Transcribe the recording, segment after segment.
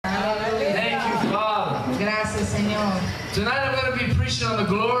Gracias, Señor. Tonight I'm going to be preaching on the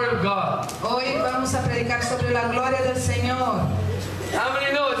glory of God. Hoy vamos a predicar sobre la gloria del Señor. How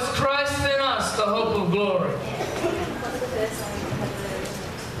many know it's Christ in us, the hope of glory?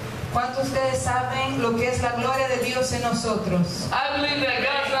 ¿Cuántos de ustedes saben lo que es la gloria de Dios en nosotros? I believe that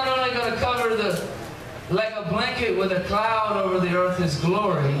God's not only going to cover like a blanket with a cloud over the earth, His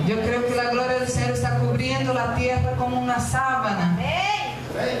glory. Yo creo que la gloria del Señor está cubriendo la tierra como una sábana.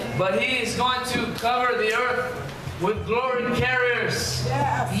 But He is going to cover the earth with glory carriers.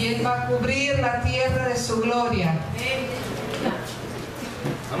 Y Él va a cubrir la tierra de su gloria.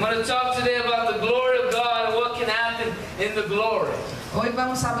 I'm going to talk today about the glory of God and what can happen in the glory. Hoy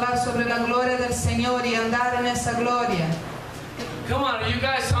vamos a hablar sobre la gloria del Señor y andar en esa gloria. Come on, are you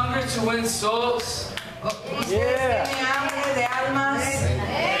guys hungry to win souls? ¿Ustedes tienen hambre de almas?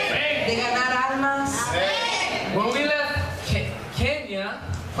 ¿De ganar almas? When we left Kenya,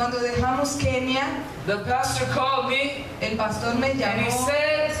 Cuando dejamos Kenia, the pastor called me el pastor me and he llamó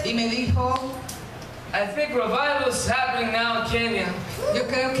said, y me dijo, I think revival is happening now in Kenya. yo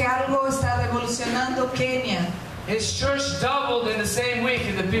creo que algo está revolucionando Kenia. His church doubled in the same week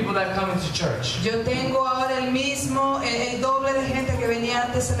in the people that come into church. Yo tengo ahora el doble de gente que venía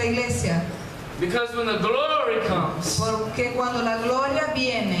antes a la iglesia. Because when the glory comes, Porque cuando la gloria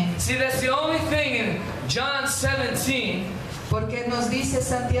viene, see, that's the only thing in John 17 porque nos dice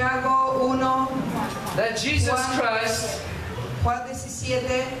Santiago 1, that Jesus Christ, Juan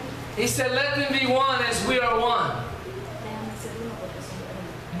 17, He said, let them be one as we are one.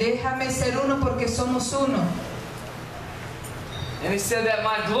 déjame ser uno porque somos uno. And He said that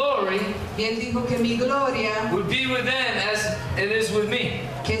my glory Y él dijo que mi gloria, would be with them as it is with me.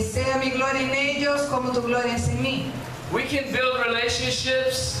 que sea mi gloria en ellos como tu gloria es en mí. We can build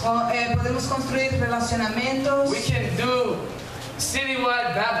relationships. Podemos construir relacionamientos, We can do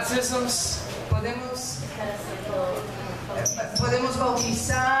citywide baptisms. podemos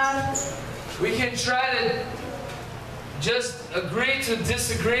bautizar, We can try to just agree to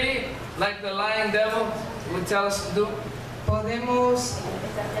disagree like the lying devil would tell us to do. podemos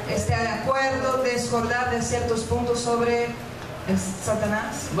estar de acuerdo, discordar de ciertos puntos sobre el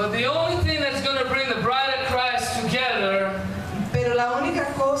Satanás. But the only thing that's going to bring the bride of Christ together Pero la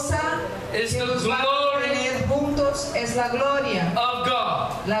única cosa is que the nos va a glory tener juntos es la gloria, of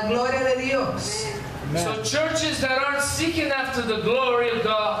God. la gloria de Dios. So churches that aren't seeking after the glory of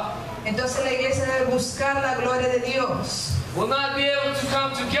God Entonces la iglesia debe buscar la gloria de Dios. will not be able to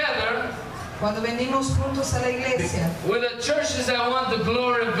come together Cuando venimos juntos a la iglesia, with the churches that want the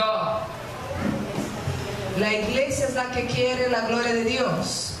glory of God. la iglesia es la que quiere la gloria de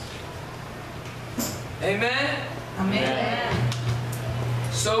Dios. Amen? Amén.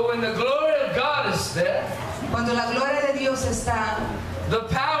 So when the glory of God is there, Cuando la gloria de Dios está, the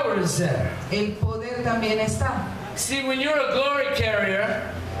power is there. el poder también está. See, when you're a glory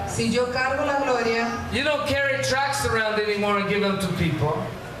carrier, Si yo cargo la gloria, you don't carry tracts around anymore and give them to people.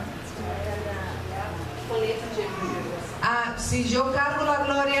 si yo cargo la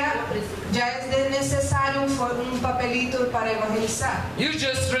gloria, ya es necesario un papelito para evangelizar. You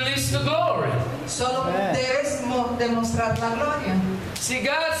just release the glory. Solo debes demostrar la gloria. See,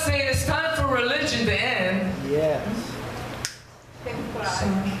 God's saying it's time for religion to end. Yes.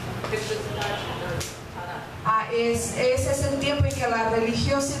 Ese es el tiempo en que la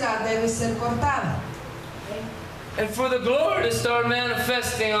religiosidad debe ser cortada. And for the glory to start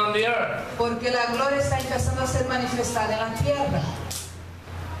manifesting on the earth. Porque la gloria está empezando a ser manifestada en la tierra.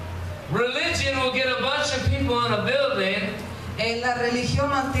 Religion will get a bunch of people in a building La religión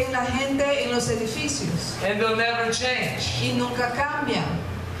mantiene a la gente en los edificios and they'll never change. y nunca cambian.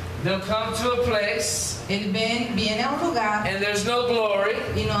 They'll come to a place Él viene a un lugar and there's no glory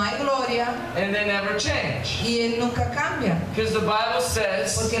y no hay gloria and they never change. y él nunca cambia. Because the Bible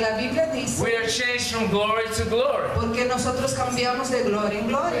says Porque la Biblia dice, we are changed from glory to glory. porque nosotros cambiamos de gloria en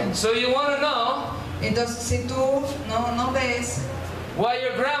gloria. So you want to know Entonces, si tú no ves, why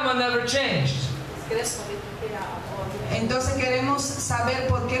your grandma never changed. entonces queremos saber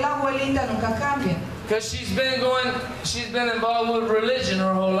por qué la abuelita nunca cambia. Because she's been involved with religion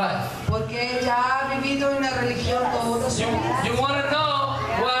her whole life. Porque ella ha vivido en la religión toda su vida. You want to know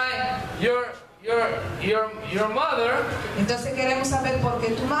why your mother Entonces queremos saber por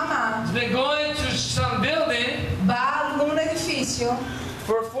qué tu mamá has been going to some building va a algún edificio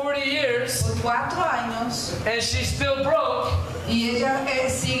for 40 years por 4 años and she's still broke y ella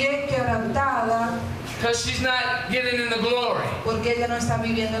sigue quebrantada because she's not getting in the glory. porque ella no está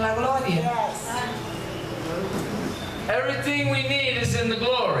viviendo la gloria. Everything we need is in the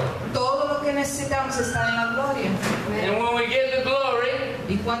glory. Todo lo que necesitamos está en la gloria. And when we get the glory,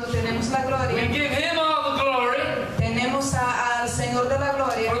 Y cuando tenemos la we gloria, give Him all the glory. Señor de la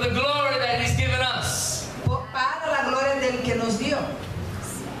gloria, for the glory that He's given us. para la gloria del que nos dio.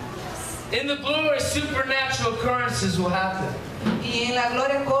 In the glory, supernatural occurrences will happen. Y en la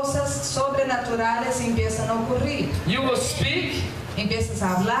gloria cosas sobrenaturales empiezan a ocurrir. You will speak, Empiezas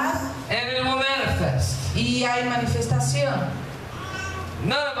a hablar and it will manifest. y hay manifestación.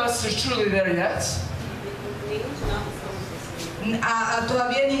 None of us are truly there yet.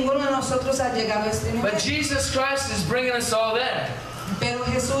 Todavía ninguno de nosotros ha llegado a este nivel. But Jesus Christ is bringing us all there. Pero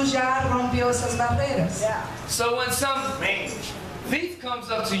Jesús ya rompió esas barreras. So when some thief comes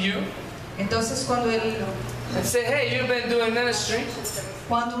up to you Entonces cuando and say, hey, you've been doing ministry,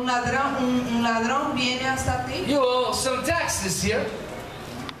 un ladrón viene hasta ti, you owe some taxes here.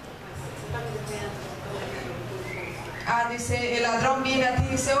 dice, el ladrón viene a ti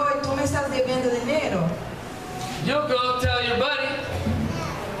y dice, oye, tú me estás debiendo dinero. You'll go tell your buddy,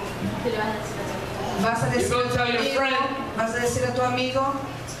 Vas a you decir go a tu tell your amigo, friend, vas a decir a tu amigo,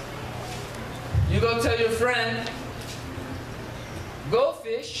 you go tell your friend, go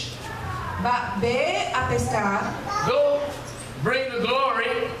fish, ve a pescar, go bring the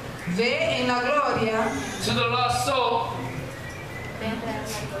glory ve en la gloria, to the lost soul,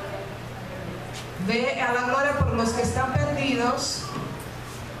 ve a la gloria por los que están perdidos,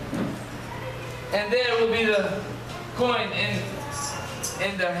 and there will be the coin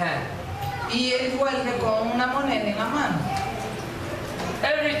in their hand. y él vuelve con una moneda en la mano.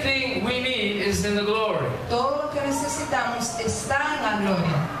 Everything we need is in the glory. Todo lo que necesitamos está en la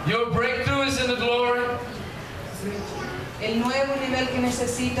gloria. Your breakthrough is in the glory. El nuevo nivel que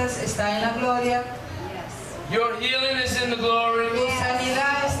necesitas está en la gloria. Your healing is in the glory. Tu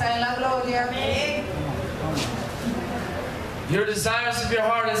sanidad está en la gloria. Your desires of your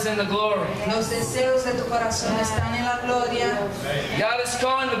heart is in the glory. Los deseos de tu corazón están en la gloria. God is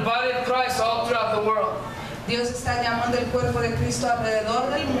calling the body of Christ all throughout the world Dios está llamando el cuerpo de Cristo alrededor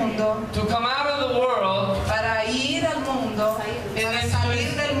del mundo to come out of the world para ir al mundo, para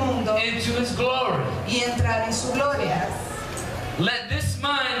salir del mundo into His glory. y entrar en su gloria. Let this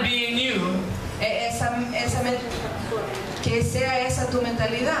mind be in you Que sea esa tu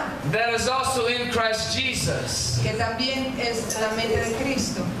mentalidad, that is also in Christ Jesus. que también es la mente de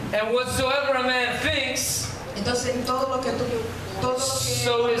Cristo. And whatsoever a man thinks, Entonces todo lo que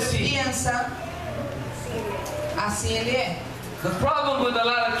So is he. piensa, así él es. the problem with a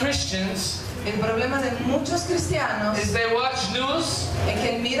lot of Christians El problema de muchos cristianos is they watch news, es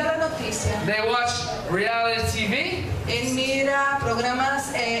que él mira la noticia, they watch reality TV, él mira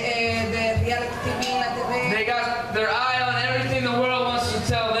programas de reality TV en la they TV got their eye on everything the world wants to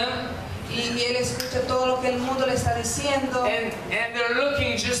tell them, y él escucha todo lo que el mundo le está diciendo. and they're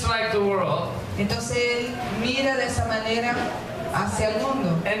looking just like the world. Entonces él mira de esa manera hacia el mundo.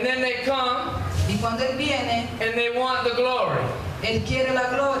 And then they come Y cuando él viene, and they want the glory. él quiere la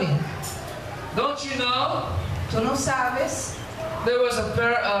gloria. Don't you know Tú no sabes there was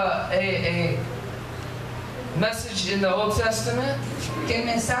a message in the Old Testament que el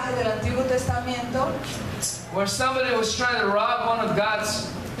mensaje del Antiguo Testamento, where somebody was trying to rob one of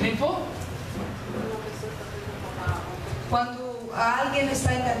God's people? cuando alguien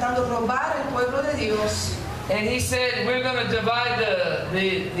está intentando robar al pueblo de Dios And he said, we're going to divide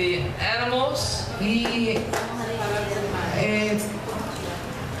the animals, y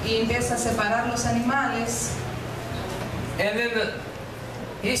empieza a separar los animales, and then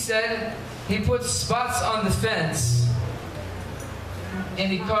he said he put spots on the fence, and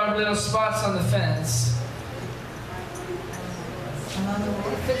he carved little spots on the fence.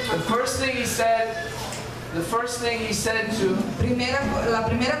 The first thing he said to, la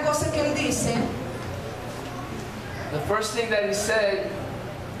primera cosa que él dice, the first thing that he said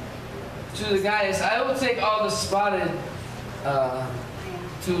to the guy is, I will take all the spotted,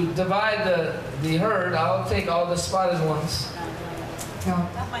 to divide the herd, I'll take all the spotted ones. no.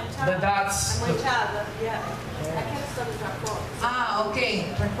 The dots. Ok.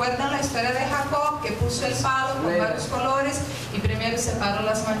 ¿Recuerdan la historia de Jacob que puso el palo con varios colores y primero separó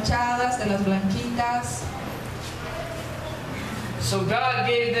las manchadas de las blanquitas? So God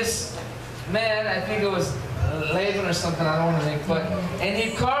gave this man, I think it was Laban or something, I don't want to think, but, and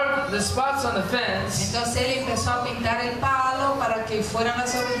he carved the spots on the fence. Entonces él empezó a pintar el palo para que fueran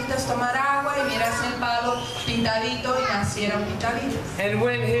las ovejitas a tomar agua y mirasen el palo pintadito y nacieron pintaditas. And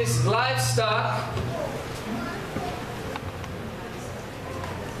when his livestock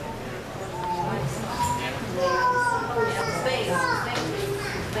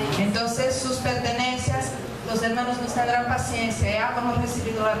Entonces sus pertenencias, los hermanos nos tendrán paciencia, ya hemos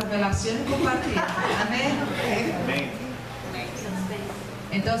recibido la revelación y compartida. Amén.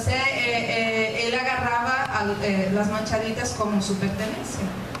 Entonces él agarraba las manchaditas como su pertenencia.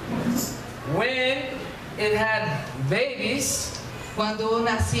 When it had babies, Cuando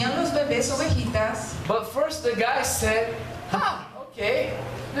nacían los bebés ovejitas, but first the guy said, okay,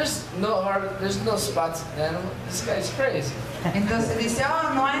 there's no spots in the animal. This guy's crazy. entonces dice,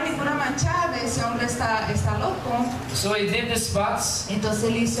 oh, no hay ninguna manchada, ese hombre está loco. So he did the spots, Entonces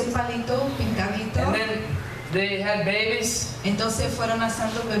él hizo el palito pintadito. and then they had babies, Entonces fueron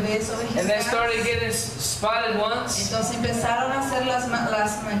naciendo bebés and they ovejitas. started getting spotted ones. Entonces empezaron a hacer las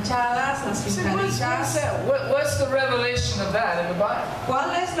manchadas, las I said, what is pintaditas. that? What's the revelation of that in the Bible?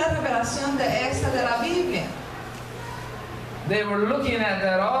 ¿Cuál es la revelación de esta de la Biblia? They were looking at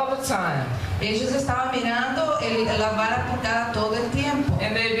that all the time, Ellos estaban mirando la vara pintada todo el tiempo.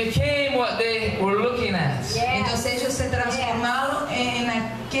 and they became what they were looking at. Entonces ellos se transformaron en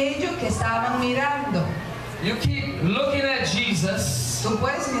aquello que estaban mirando. You keep looking at Jesus, Tú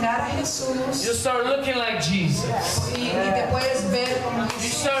puedes mirar a you Jesús start looking like Jesus. y te puedes ver como You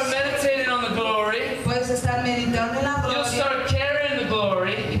Jesús. start meditating on the glory. Puedes estar meditando en la You'll gloria start carrying the y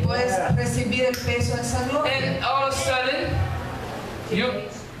glory. puedes recibir el peso de esa gloria. And all of a sudden,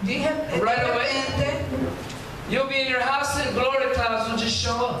 Dije, de Right away. repente, you'll be in your house and glory clouds will just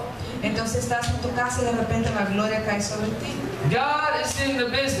show up. entonces estás en tu casa y de repente la gloria cae sobre ti. God is in the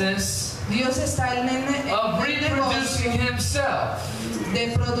business Dios está en el of negocio reproducing Himself.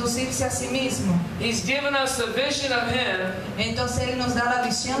 de producirse a sí mismo. He's given us a vision of Him Entonces Él nos da la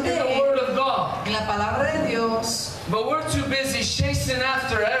visión in de the Él Word of God. en la palabra de Dios. But we're too busy chasing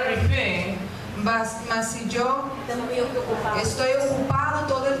after everything Mas si yo estoy ocupado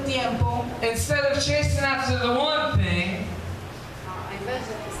todo el tiempo, instead of chasing after the one thing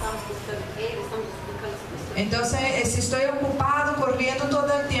entonces si estoy ocupado corriendo todo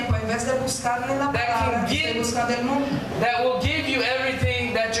el tiempo en vez de buscarle la That palabra, can give- estoy buscando el mundo. that will give you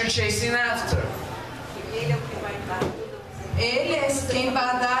everything that you're chasing after. Él es quien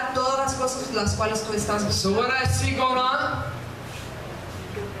va a dar todas las cosas las cuales tú estás So buscando. what I see going on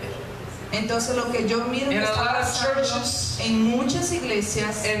Entonces lo que yo miro que in a está lot of pasando churches en muchas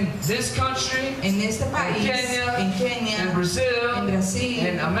iglesias, in this country, en este país, Kenia, en in Kenia, en Brazil, Brasil,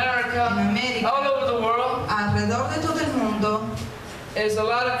 in America, en América, all over the world, alrededor de todo el mundo, is a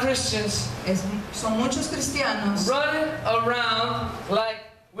lot of Christians son muchos cristianos running around like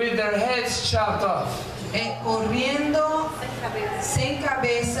with their heads chopped off. Corriendo sin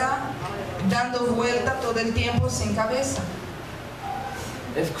cabeza, dando vuelta todo el tiempo sin cabeza.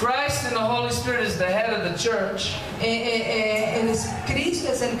 If Christ and the Holy Spirit is the head of the church, Cristo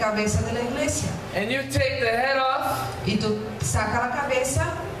es el cabeza de la iglesia. and you take the head off, Y tú sacas la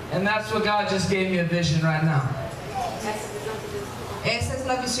cabeza, and that's what God just gave me a vision right now. esa es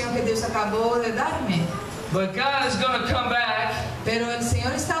la visión que Dios acabó de darme. But God is going to come back, Pero el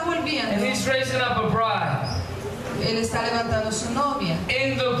Señor está volviendo, and He's raising up a bride Él está levantando su novia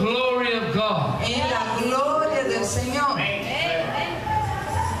in the glory of God. en la gloria del Señor.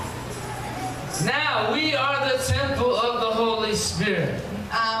 Now we are the temple of the Holy Spirit.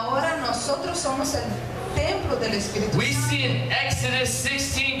 Ahora nosotros somos el templo del Espíritu We Santo. see in Exodus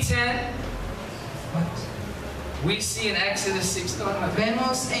 16:10. We see in Exodus 16.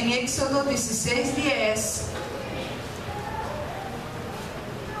 Vemos en Éxodo 16:10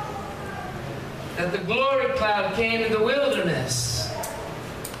 That the glory cloud came in the wilderness.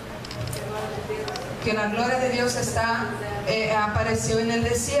 que la gloria de Dios apareció en el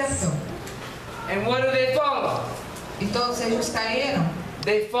desierto And what do they follow? y todos ellos cayeron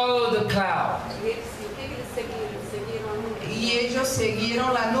They follow the cloud. y ellos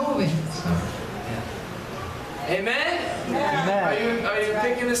siguieron la nube. Amen? Are you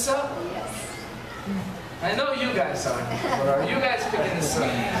picking this up? I know you guys are. But are you guys picking this up?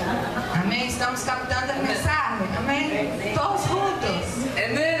 Amén, estamos captando el mensaje. Amén, todos juntos.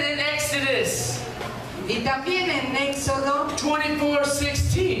 And then in Exodus Y también en Éxodo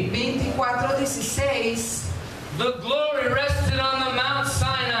 24:16, 24:16 the glory rested on the Mount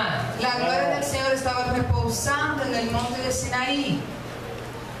Sinai. la gloria del Señor estaba reposando en el monte de Sinaí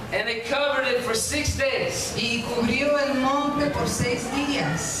And it covered it for 6 days. y cubrió el monte por 6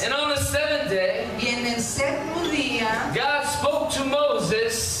 días. And on the 7th day, Y en el séptimo día God spoke to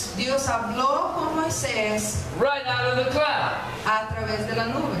Moses Dios habló con Moisés right out of the cloud. a través de la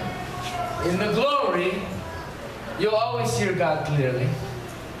nube. In the glory, you'll always hear God clearly.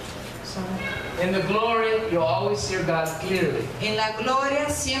 In the glory, you'll always hear God clearly. En la gloria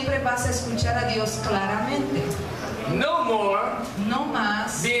siempre vas a escuchar a Dios claramente. No more No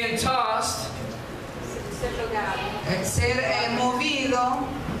más being tossed ser movido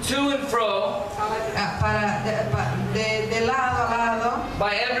to and fro de lado a lado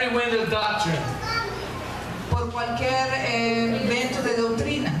by every wind of doctrine, por cualquier vento de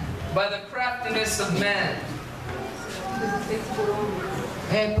doctrina, by the craftiness of man,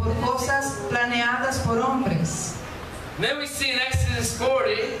 por cosas planeadas por hombres. And then we see in Exodus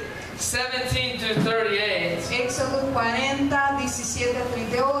 40, 17 to 38, Éxodo 40, 17 a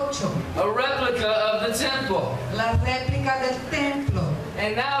 38, a replica of the temple. la réplica del templo.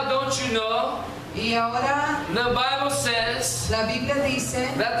 And now, don't you know, Y ahora the Bible says la Biblia dice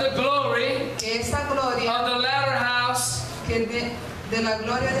that the glory que esta gloria, of the latter house que de la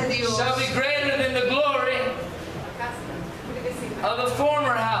gloria de Dios, shall be greater than the glory of the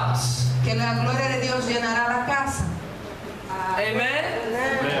former house. que la gloria de Dios llenará la casa. Amen?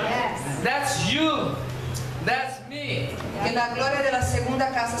 That's you. That's me. Que la gloria de la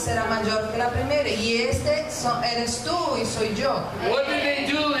segunda casa será mayor que la primera. Y eres tú y soy yo. What did they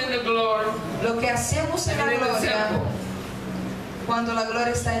do in the glory? Lo que hacemos en la In the gloria, temple. cuando la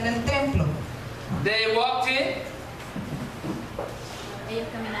gloria está en el templo. They walked in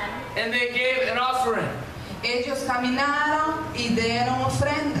and they gave an offering. Ellos caminaron y dieron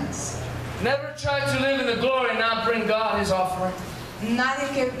ofrendas. Never try to live in the glory and not bring God his offering. Nadie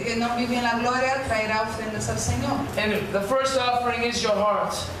que no vive en la gloria traerá ofrendas al Señor. And the first offering is your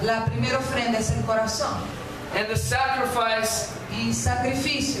heart. La primera ofrenda es el corazón. And the sacrifice Y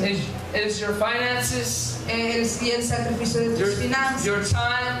sacrificio. is your finances, Y el sacrificio de tus finanzas, your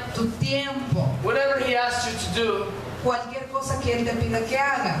time, tu tiempo, whatever he asks you to do. cualquier cosa que Él te pida que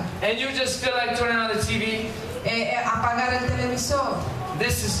haga. And you just feel like turning on the TV. Apagar el televisor.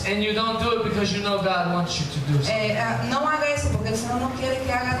 And you don't do it because you know God wants you to do something. No haga eso porque el Señor no quiere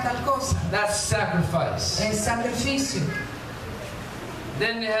que haga tal cosa. That's sacrifice. Es sacrificio.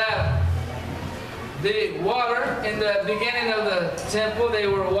 Then they have the water. In the beginning of the temple, they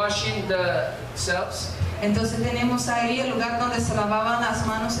were washing themselves. Entonces tenemos ahí el lugar donde se lavaban las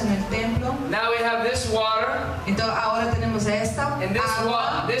manos en el templo. Now we have this water. Entonces ahora tenemos esta And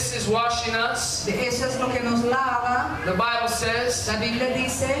agua. this is washing us. Eso es lo que nos lava. The Bible says La Biblia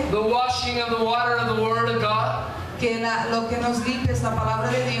dice the washing of the water of the Word of God. que lo que nos limpia es la palabra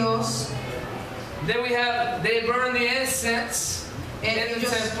de Dios. Then they burn the incense in the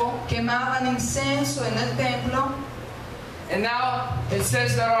Ellos temple. quemaban incienso en el templo. And now it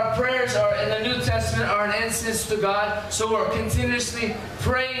says that our prayers are in the New Testament are an incense to God. So we're continuously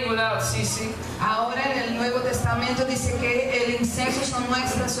praying without ceasing. Ahora en el Nuevo Testamento dice que el incienso son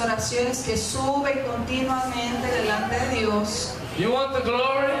nuestras oraciones que suben continuamente delante de Dios. You want the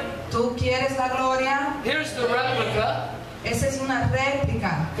glory? ¿Tú quieres la gloria? Here's the replica. Esa es una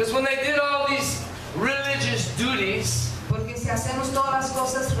réplica. Because when they did all these religious duties, Porque si hacemos todas las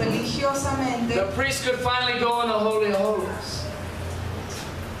cosas religiosamente, the priest could finally go in the Holy of Holies.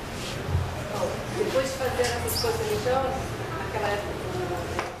 Depois de fazer essas coisas religiosas, naquela época,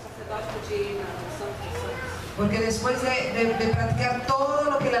 o sacerdote podia ir na Santo dos Santos. porque después de practicar todo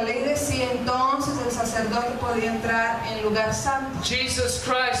lo que la ley decía, entonces el sacerdote podía entrar en lugar santo. Jesus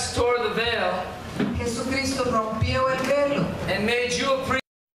Christ tore the veil Jesucristo rompió el velo and made you a priest.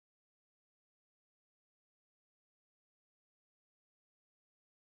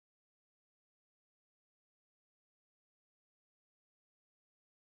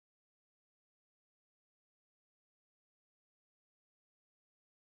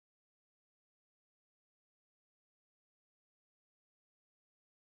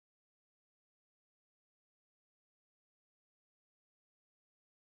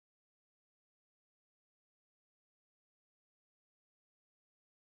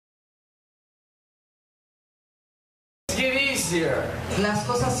 Get easier. Las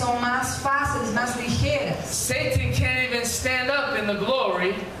cosas son más fáciles, más ligeras. Satan can't even stand up in the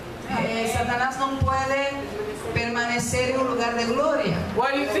glory. Satanás no puede permanecer en un lugar de gloria.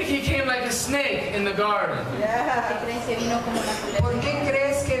 Why do you think he came like a snake in the garden? ¿Por qué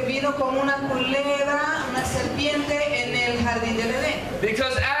crees que vino como una culebra, una serpiente en el jardín del Edén?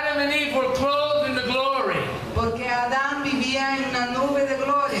 Because Adam and Eve were clothed in the glory. Porque Adán vivía en una nube de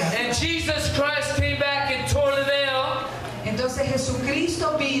gloria. And Jesus Christ came back and tore the veil Entonces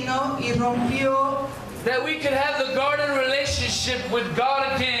Jesucristo vino y rompió, that we could have the garden relationship with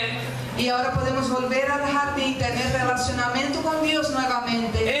God again y ahora podemos volver al jardín, tener relacionamiento con Dios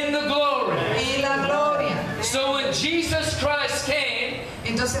nuevamente in the glory. y la gloria. So when Jesus Christ came,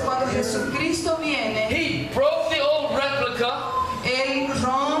 Entonces cuando Jesucristo viene, he broke the old replica. Él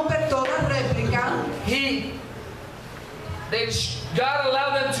rompe toda réplica. God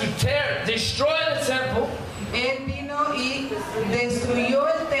allowed them to destroy the temple. Él vino y destruyó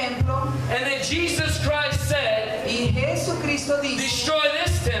el templo. And then Jesus Christ said, Y Jesucristo dice, destroy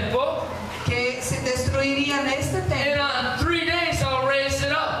this temple, que se destruirían este and templo on 3 days I'll raise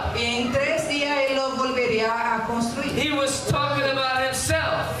it up. y en 3 días Él lo volvería a construir. He was talking about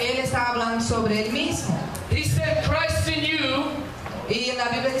himself. Él estaba hablando sobre Él mismo. He said, Christ in you, Y en la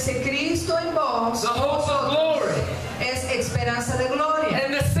Biblia dice, Cristo en vos, the hope of glory. es esperanza de gloria.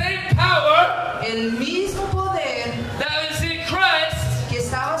 And the same power El mismo poder that is in Christ que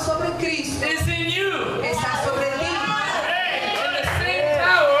estaba sobre Cristo is in you. está sobre ti. And the same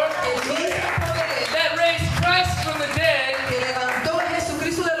power El mismo poder that raised Christ from the dead que levantó a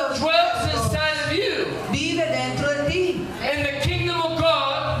Jesucristo de los dwells muertos inside of you. vive dentro de ti. And the kingdom of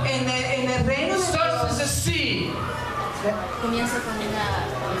God En el reino de starts as a Dios seed. Comienza con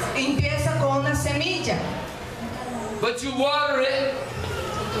una empieza con una semilla But you water it,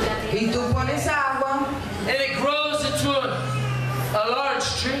 y tú pones agua and it grows into a large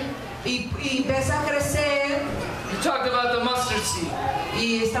tree. y empieza a crecer. You talked about the mustard seed.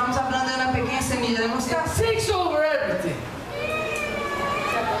 Y estamos hablando de una pequeña semilla de It mostaza takes over everything.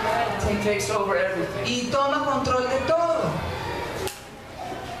 It takes over everything. y toma control de todo.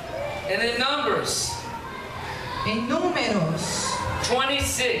 And in Numbers En Números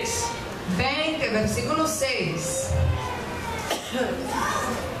 26, 20, versículo 6.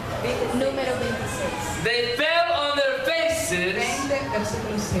 número 26. they fell on their faces 20,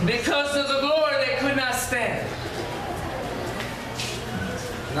 versículo 6. because of the glory they could not stand.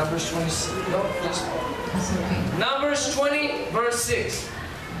 Numbers 26. No, just Así que, Numbers 20, verse 6.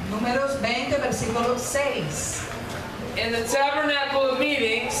 Números 20, versículo 6. In the tabernacle of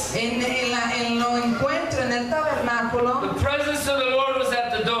meetings, En lo encuentro en el tabernáculo, the presence of the Lord was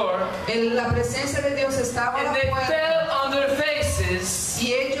at the door, la presencia de Dios estaba a and la they puerta fell on their faces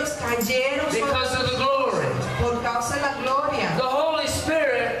y ellos cayeron because of the glory. por causa de la gloria. The Holy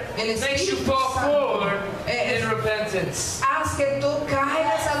Spirit El makes you Espíritu fall Santo forward in repentance. haz que tú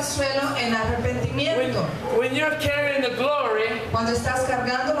caigas al suelo en arrepentimiento. When you're carrying the glory, Cuando estás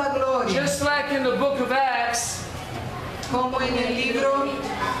cargando la gloria, just like in the book of Acts, como en el libro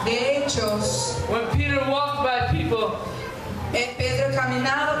de Hechos, when Peter walked by people, Pedro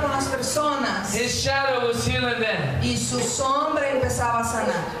caminaba con las personas his shadow was healing them. y su sombra empezaba a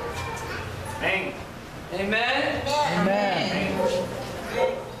sanar. Amen. Amén.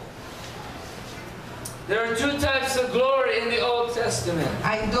 There are two types of glory in the Old Testament.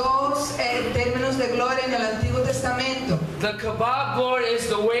 Hay dos términos de gloria en el Antiguo Testamento. The kabod glory is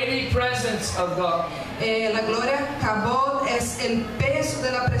the weighty presence of God. La gloria Kabod es el peso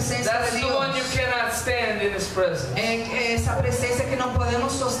de la presencia That's de the one you Dios. cannot stand in His presence. Esa presencia que no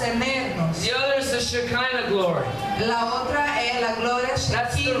podemos sostenernos. The other is the Shekinah glory. La otra es la gloria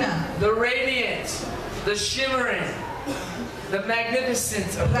That's Shekinah, the radiant, the shimmering, the magnificent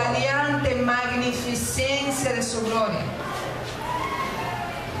of God. radiante magnificencia de su gloria.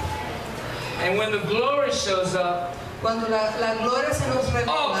 And when the glory shows up, Cuando la gloria se nos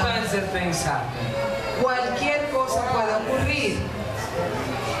all revela, kinds of things happen. cualquier cosa puede ocurrir.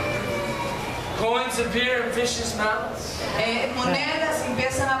 Coins appear in fish's mouths. Monedas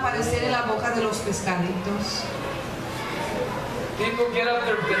empiezan a aparecer en la boca de los pescaditos. People get up,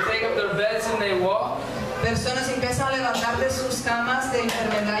 they take up their beds and they walk. Personas empiezan a levantar de sus camas de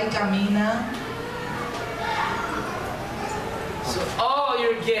enfermedad y caminan. So all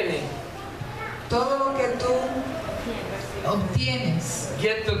you're getting, Todo lo que tú obtienes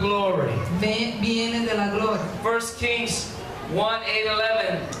get the glory. viene de la gloria. 1 Kings 1, 8,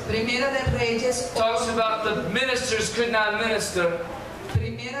 11 Primera de Reyes, talks about the ministers could not minister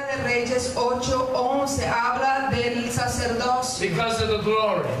Primera de Reyes 8:11 habla del sacerdocio because of the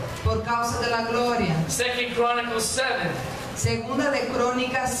glory. por causa de la gloria. 2 Chronicles 7 Segunda de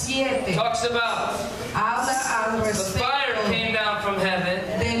Crónicas 7 talks about habla al the fire respecto came down from heaven,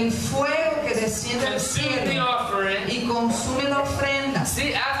 del fuego que desciende del consumed the cielo offering. y consume la ofrenda.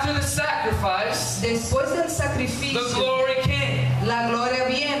 See, after the sacrifice, Después del the sacrificio, glory came. la gloria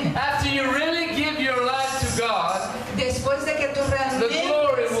viene. After you really give your life to God, Después de que tú the realmente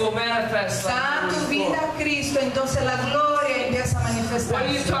glory will manifest. da tu vida a Cristo, entonces la gloria empieza a What are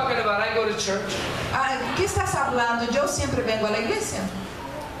you manifestarse. talking about? I go to church. ¿Qué estás hablando? Yo siempre vengo a la iglesia.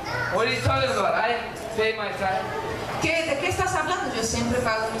 What are you talking about? I pay my tithe. ¿De qué estás hablando? Yo siempre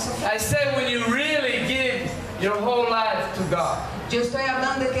pago mis ofrendas. I said when you really give your whole life to God. Yo estoy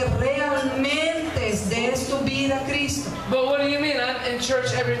hablando de que realmente des tu vida a Cristo. But what do you mean? I'm in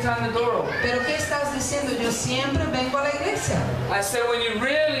church every time the door opens. ¿Pero qué estás diciendo? Yo siempre vengo a la iglesia. I said when you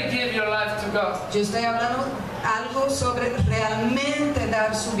really give your life to God. Yo estoy hablando algo sobre realmente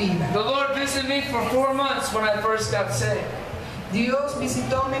dar su vida. The Lord visited me for 4 months when I first got saved. Dios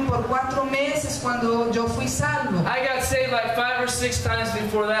visitóme por 4 meses cuando yo fui salvo. I got saved like 5 or 6 times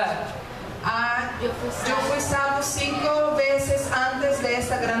before that. Yo fui salvo 5 veces antes de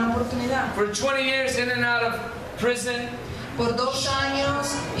esta gran oportunidad. For 20 years in and out of prison. Por 2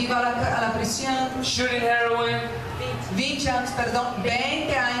 años iba a la prisión. Shooting heroin. 20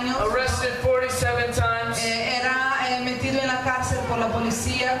 años. Arrested 47 times. Era metido en la cárcel por la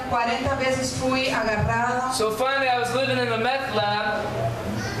policía. 40 veces fui agarrado. So finally I was living in a meth lab.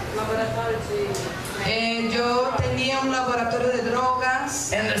 Yo tenía un laboratorio de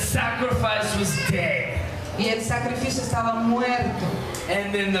drogas. And the sacrifice was dead. Y el sacrificio estaba muerto.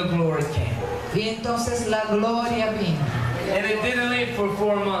 And then the glory came. Y entonces la gloria vino. And it didn't leave for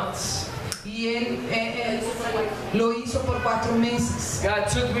 4 months. Y él lo hizo por 4 meses. God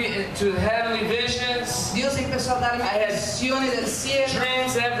took me into heavenly visions. Dios empezó a darme visiones del cielo.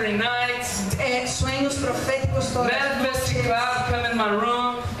 Dreams every night. Sueños proféticos todas las Manifesting noches. cloud come in my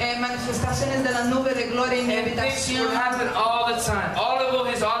room. Manifestaciones de la nube de gloria en mi And things habitación. would happen all the time.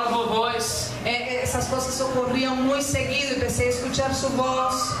 His audible voice. Esas cosas ocurrían muy seguido. Empecé a escuchar su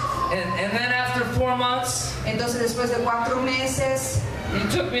voz. And then after 4 months, entonces después de 4 meses, he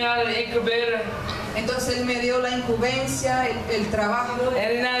took me out of the incubator. Entonces él me dio la incumbencia, el trabajo.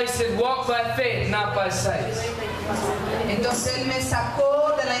 And now he said, walk by faith, not by sight. Entonces él me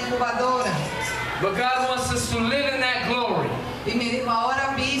sacó de la incubadora. But God wants us to live in that glory. Y me dijo,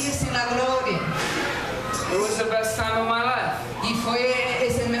 ahora vives en la gloria. It was the best time of my life. Y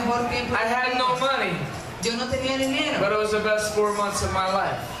es el mejor tiempo. I had no money. Yo no tenía dinero. But it was the best 4 months of my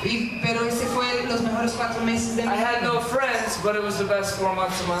life. Pero ese fue los mejores 4 meses de mi vida. I had no friends, but it was the best 4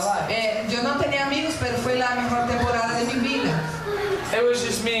 months of my life. Yo no tenía amigos, pero fue la mejor temporada de mi vida. It was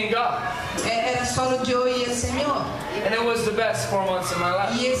just me and God. Era solo yo y el Señor. And it was the best 4 months of my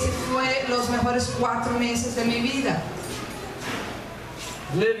life. Y ese fue los mejores 4 meses de mi vida.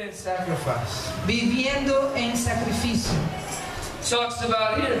 Live in sacrifice. Viviendo en sacrificio. Talks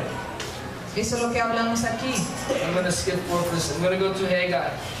about here. Eso es lo que hablamos aquí. I'm going to skip forward this. I'm going to go to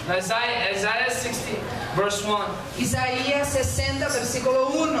Haggai. Isaiah 60, verse 1. Isaías 60,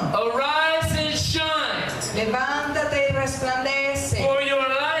 versículo 1. Arise and shine. Levántate y resplandece. For your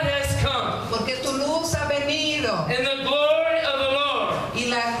light has come. Porque tu luz ha venido. And the glory of the Lord y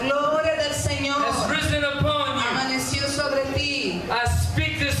la gloria del Señor has risen upon you. Amaneció sobre ti. I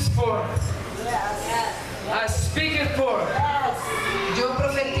speak this forth. I speak it forth. Yo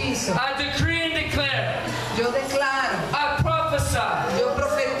profetizo. I decree and declare. Yo declaro. I prophesy. Yo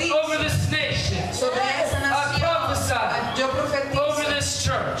profetizo. Over this nation. Sobre esta nación. I prophesy. Yo profetizo. Over this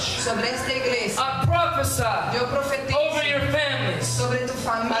church. Sobre esta iglesia. I prophesy. Yo profetizo. Over your families. Sobre tu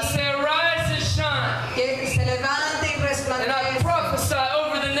familia. I say arise and shine. Que se levante y resplandezca. And I prophesy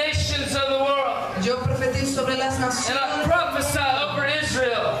over the nations of the world. Yo profetizo sobre las naciones. And I prophesy over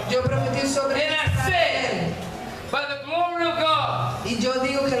Israel. Yo profetizo sobre and I say, by the glory of God, y yo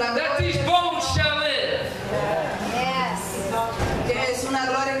digo que la that these bones shall live. Yes. Que es una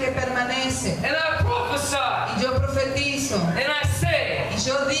gloria que permanece. And I prophesy. Y yo profetizo. And I say, y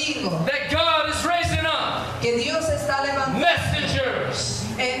yo digo that God is raising up que Dios está levantando messengers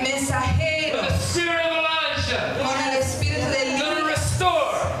mensajeros with the spirit of Elijah con el espíritu de to Elías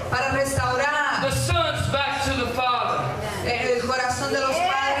restore para restaurar the sons back to the Father. el corazón de los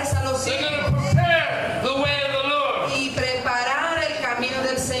padres a los They're going hijos to prepare the way of the Lord. y preparar el camino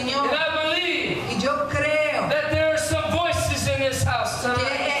del Señor. And I believe Y yo creo that there are some voices in this house que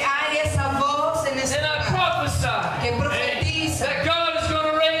tonight. hay esa voz en este And I lugar prophesy que profetiza that God is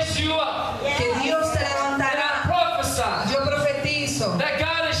going to raise you up. que Dios te And I levantará. prophesy Yo profetizo that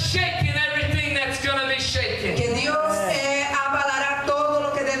God is shaking everything that's going to be shaken. que Dios avalará todo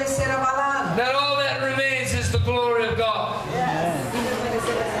lo que debe ser avalado. That all that remains is the glory of God.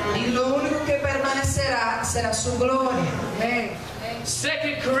 Y lo único que permanecerá será su gloria.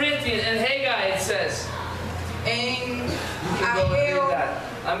 2 Corinthians and Haggai it saes. En You can go and read Ageo, that.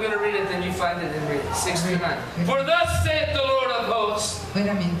 I'm going to read it, then you find it and read it. 6 through 9. For thus saith the Lord of hosts,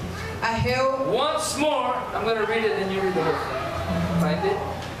 veramente, Ageo, once more, I'm going to read it, then you read the whole thing. Find it,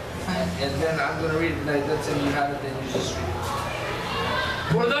 and then I'm going to read it. That's it, you have it, then you just read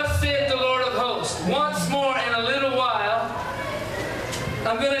it. For thus saith the Lord of hosts, once more in a little while,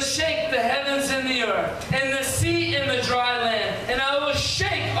 I'm going to shake the heavens and the earth, and the sea and the dry land, and I will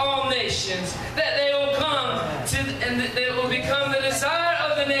shake all nations, that they will come to, and they will become the desire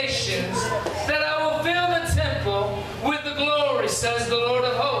of the nations, that I will fill the temple with the glory, says the Lord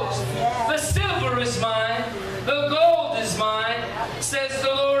of hosts. The silver is mine, the gold is mine, says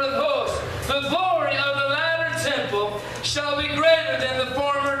the Lord of hosts. The glory of the latter temple shall be greater than the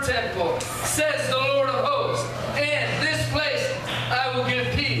former temple, says the Lord of hosts. And this place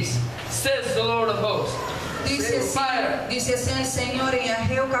fire. dice así el Señor en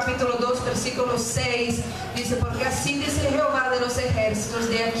Ageo capítulo 2 versículo 6, dice, porque así dice Jehová de los ejércitos,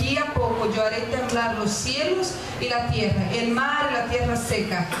 de aquí a poco yo haré temblar los cielos y la tierra, el mar y la tierra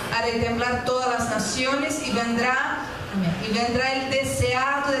seca, haré temblar todas las naciones y vendrá el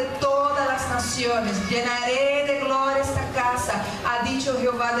deseado de todas las naciones, llenaré de gloria esta casa, ha dicho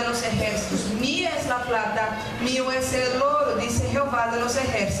Jehová de los ejércitos, mía es la plata, mío es el oro, dice Jehová de los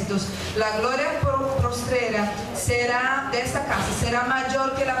ejércitos, la gloria postrera será de esta casa, será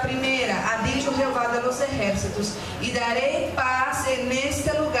mayor que la primera, ha dicho Jehová de los ejércitos, y daré paz en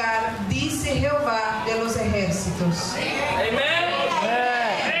este lugar, dice Jehová de los ejércitos. Amen.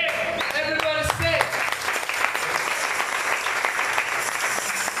 Everybody say.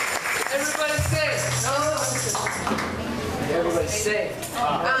 Everybody say. Everybody say.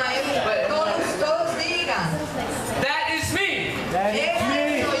 Todos digan. That is me.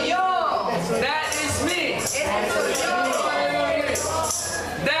 Ese soy yo. That is me. Ese soy yo.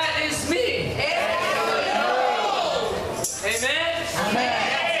 That is me. Ese soy yo.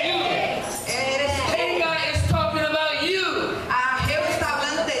 Amen. Eres tú. God is talking about you, Jehová está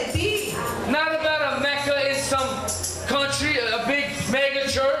hablando de ti. not about a Mecca in some country, a big mega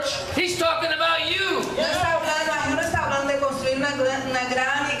church. He's talking about you. Jehová no está hablando de construir una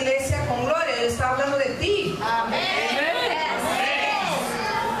gran iglesia con gloria. Él está hablando de ti. Amen.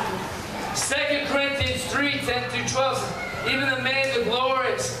 2 Corinthians 3:10-12 says, even the man that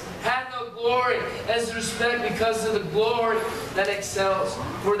glories had no glory as respect because of the glory that excels.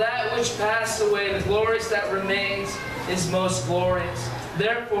 For that which passed away, the glories that remains is most glorious.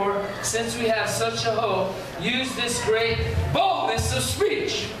 Therefore, since we have such a hope, use this great boldness of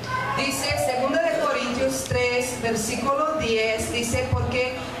speech. Dice 2 Corintios 3, versículo 10, dice,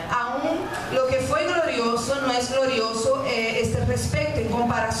 porque aún lo que fue glorioso no es glorioso este respecto en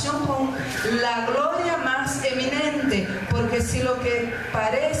comparación con la gloria más eminente, porque si lo que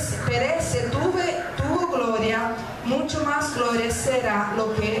perece tuvo gloria, mucho más gloria será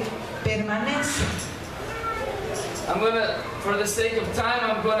lo que permanece. For the sake of time,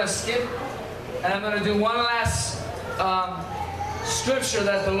 I'm going to skip, and I'm going to do one last scripture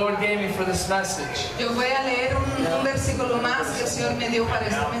that the Lord gave me for this message. Yo voy a leer un versículo más que el Señor me dio para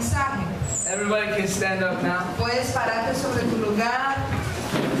este mensaje. Everybody can stand up now. Puedes pararte sobre tu lugar.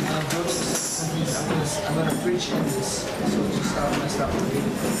 I'm going to preach in this. So just stop reading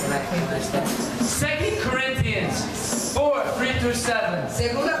when I stop. 2 Corinthians 4:3-7.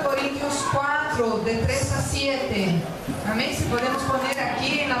 2 Corintios 4, de 3 a 7. Amén. Si podemos poner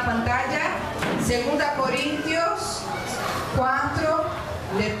aquí en la pantalla, 2 Corintios 4,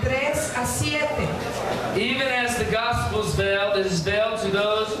 de 3 a 7. Even as the gospel is veiled, it is veiled to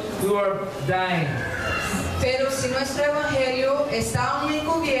those who are dying. Pero si nuestro evangelio está aún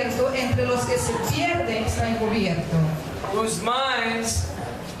encubierto, entre los que se pierden está encubierto. Whose minds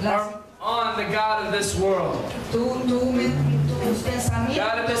are on the God of this world. Tus pensamientos.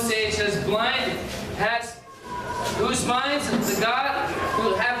 God of this age has blinded, whose minds, the God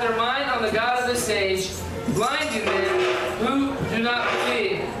who have their mind on the God of this age, blinding them who do not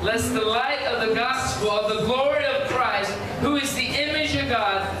believe, lest the light of the gospel of the glory of Christ, who is the image of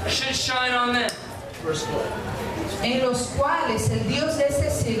God, should shine on them. Verse 4. En los cuales el Dios de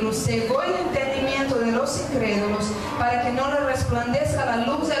este siglo cegó el entendimiento de los incrédulos para que no le resplandezca la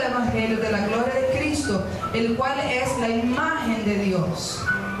luz del evangelio de la gloria de Cristo, el cual es la imagen de Dios.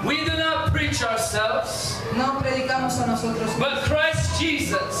 We do not preach ourselves, No predicamos a nosotros, but Christ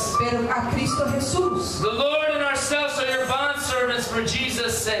Jesus. pero a Cristo Jesús, The Lord and ourselves are your bondservants for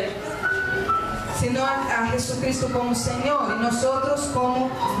Jesus' sake. sino a Jesucristo como Señor y nosotros como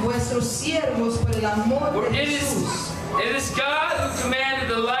vuestros siervos por el amor For de it Jesús. is God who commanded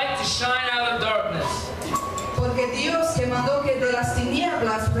the light to shine out of darkness. Porque Dios que mandó que de las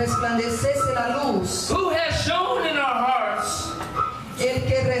tinieblas resplandeciese la luz, Who has shown in our hearts el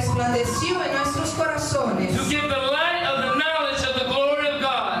que resplandeció en nuestros corazones to give the light of the knowledge of the glory of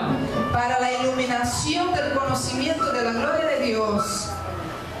God para la iluminación del conocimiento de la gloria de Dios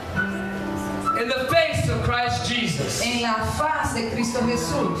in the face of Christ Jesus. en la faz de Cristo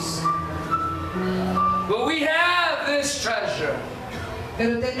Jesús. But we have this treasure.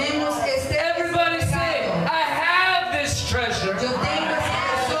 Pero tenemos este Everybody say, pecado. I have this treasure. Yo tengo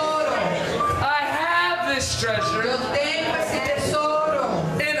ese tesoro. I have this treasure Yo tengo ese tesoro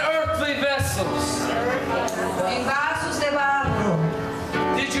in earthly vessels. en vasos de barro.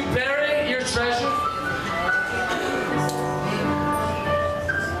 Did you bury your treasure?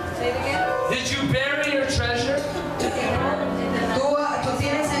 Say it again. Did you bury your treasure? Tú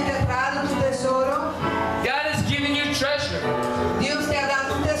tienes enterrado tu tesoro. God has given you treasure. Dios te ha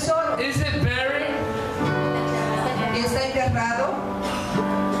dado un tesoro. Is it buried?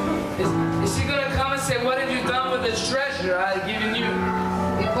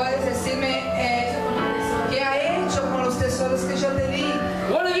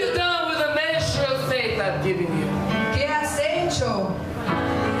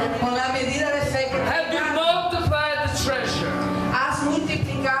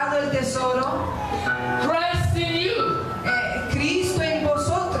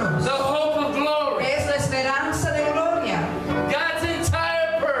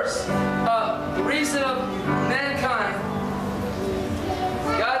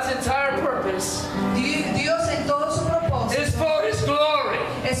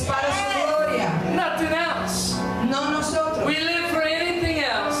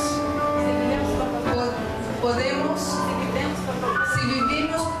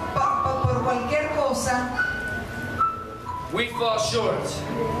 we fall short.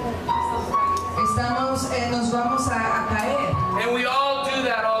 Nos vamos a caer. And we all do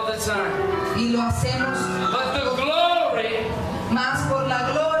that all the time. Y lo hacemos. But the glory Más por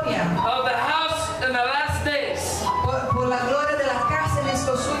la gloria. of the house in the last days Por la gloria de la casa en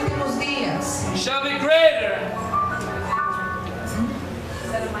estos últimos días. shall be greater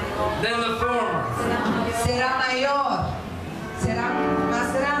than the former. Será mayor. Será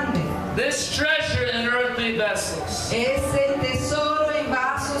más grande. This treasure in earthly vessels, Es el tesoro en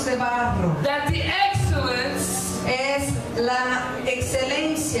vasos de barro. that the excellence Es la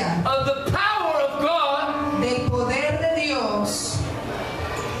excelencia of the power of God del poder de Dios.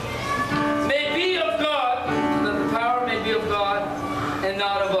 may be of God, that the power may be of God and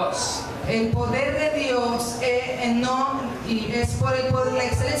not of us. El poder de Dios no, y es por el poder, la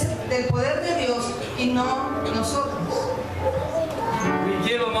excelencia del poder de Dios y no nosotros. We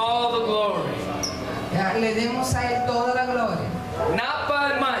give him all the glory, Ya, le demos a él toda la gloria. not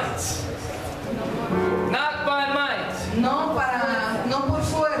by might, not by might, No por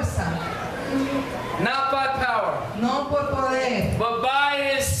fuerza, not by power, no por poder, but by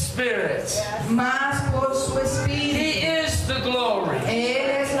his Spirit. más por su He espíritu. is the glory. Él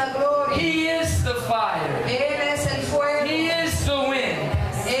es la gloria. He is the fire. Él es el fuego. He is the wind.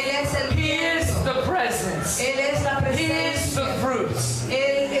 Él es el He is viento. the presence. Él es la He is the presencia. fruits.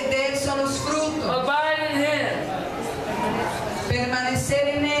 De él son los frutos. Abide in him Permanecer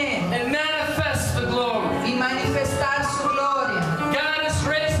en él and manifest the glory. y manifestar su gloria. God is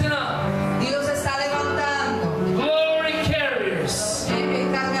raising up Dios está levantando glory carriers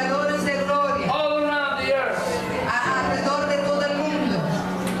cargadores de gloria all around the earth. alrededor de todo el mundo.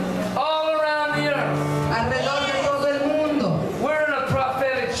 All around the earth. Alrededor de todo el mundo. We're in a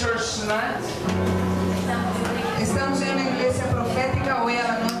prophetic church tonight. Estamos en una iglesia profética hoy a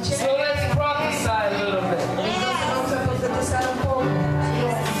la noche. So let's prophesy a little bit. Entonces vamos a profetizar un poco.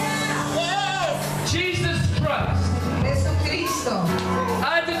 Jesus Christ, Jesucristo,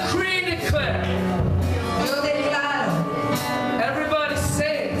 I decree and declare. yo declaro. Everybody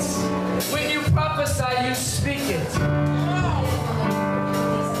say it. When you prophesy, you speak it.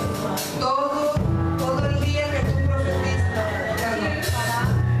 Todo el día que tú profetizas,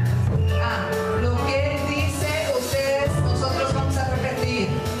 lo que él dice, nosotros vamos a repetir.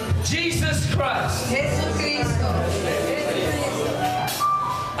 Jesus Christ, Jesucristo,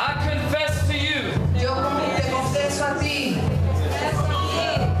 I confess to you yo te confieso a ti.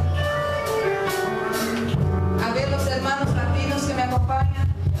 A ver los hermanos latinos que me acompañan.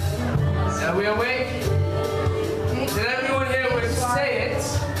 Are we awake? Did everyone here would say it?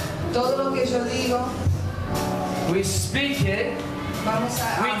 Todo lo que yo digo, We speak it, vamos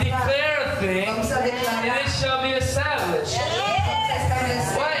a we hablar, declare a thing, vamos a and declarar. it shall be established. Vamos a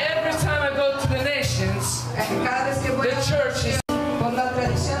establecer. Why every time I go to the nations, Cada vez que voy the a church, por la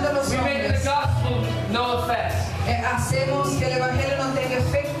tradición de los we make the hombres, gospel no effect. hacemos que el evangelio no tenga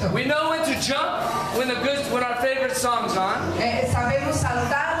efecto. We know when to jump when our favorite song's on. Sabemos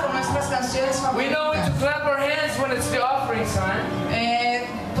saltar con nuestras canciones We know when to favoritas. clap our hands when it's the offering time.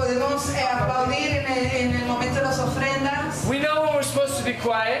 Podemos aplaudir en el momento de las ofrendas. We know when we're supposed to be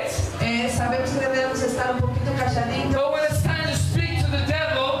quiet. Sabemos que debemos estar un poquito calladitos. But when it's time to speak to the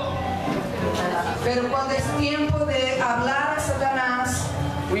devil, Pero cuando es tiempo de hablar a Satanás,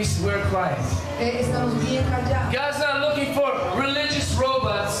 we're quiet. estamos bien callados. God's not looking for religious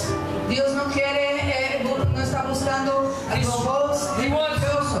robots. Dios no quiere, no está buscando robots He wants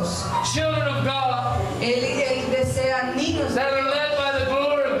religiosos. children of God Él desea niños that are led by the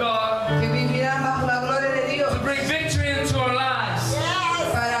glory of God que vivirán bajo la gloria de Dios to bring victory into our lives.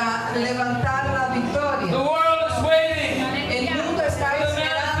 para levantar la The victoria. world is waiting El mundo está for the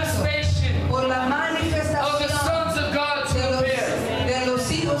esperando manifestation por la of the manifestación sons of God to appear. de los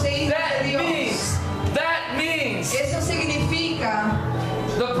hijos e hijas de Dios. That means Eso significa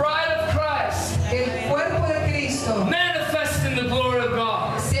the bride of Christ que el cuerpo de Cristo manifest in the glory of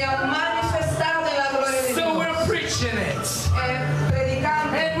God. sea manifestado en la gloria de So Dios. we're preaching it.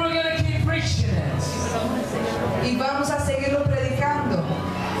 Predicando. And we're going to keep preaching it. Y vamos a seguirlo predicando.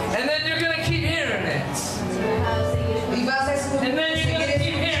 And then you're going to keep hearing it. Y vas a And then you're seguir gonna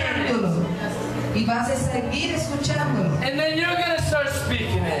keep hearing it. escuchándolo. Y vas a seguir escuchándolo. And then you're going to start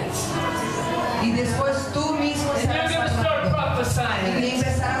speaking it. Y después tú mismo And you're estarás going to start hablando. prophesying Y it.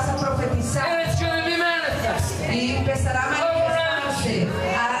 empezarás a profetizar. And it's going to be manifested. Y empezará a manifestarse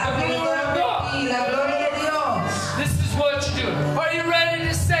alrededor de ti la gloria de Dios. This is what you do. Are you ready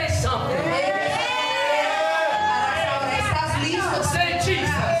to say something? ¿Estás listo? Say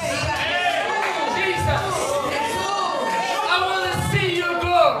Jesus. Jesus. Jesús, I want to see your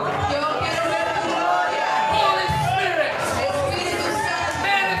glory. yo quiero ver tu gloria. Holy Spirit.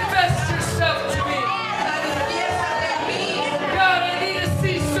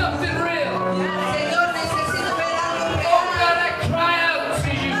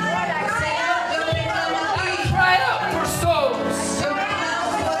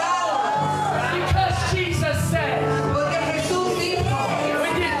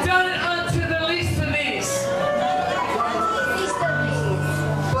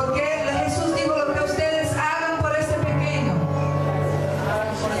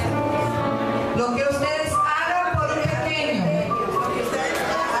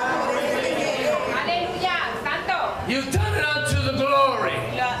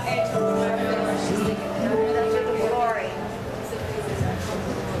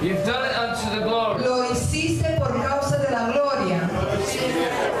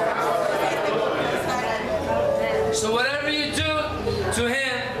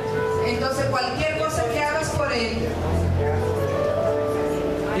 cualquier cosa que hagas por Él,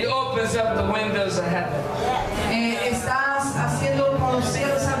 He opens up the windows of heaven estás haciendo con los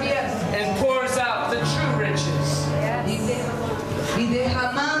cielos abiertos and pours out the true riches y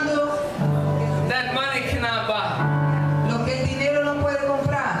derramando that money cannot buy, lo que el dinero no puede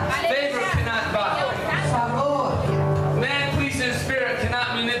comprar. favor cannot buy, Favor, man pleasing spirit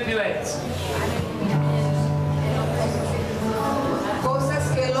cannot manipulate. cosas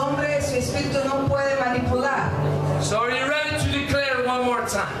que el hombre, su espíritu no puede manipular. So are you ready to declare one more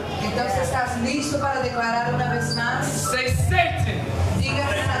time? Entonces, ¿estás listo para declarar una vez más? Say, Satan, Diga,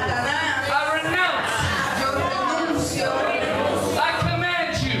 Satanás, I renounce, yo renuncio, I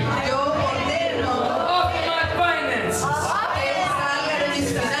command you, yo ordeno off my finances, que salga de mis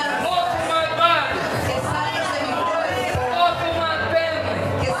finanzas, off my body, que salgas de mi cuerpo, off of my family,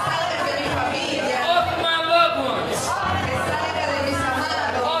 que salgas de mi familia, off of my loved ones, que salga de mis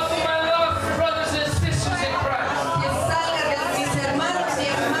amados, off of my lost brothers and sisters in Christ. que salga de mis hermanos y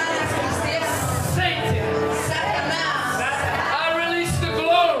hermanas cristianas. Satan, Satanás, I release the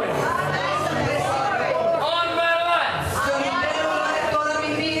glory on my life. yo libero de toda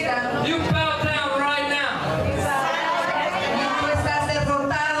mi vida. You bow down right now. Y tú estás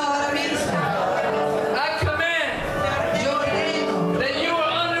derrotado ahora mismo. I command Yo ordeno that you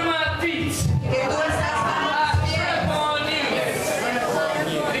are under my feet. que tú estás bajo I mis pies, step on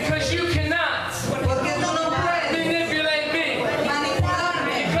you because you cannot porque tú no puedes manipulate me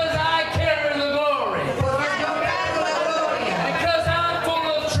manipularme, because I carry the glory, porque yo cargo la gloria, because I'm full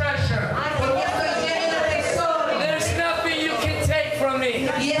of treasure. porque estoy lleno de tesoro. There's nothing you can take from me.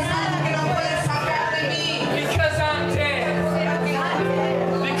 Y esa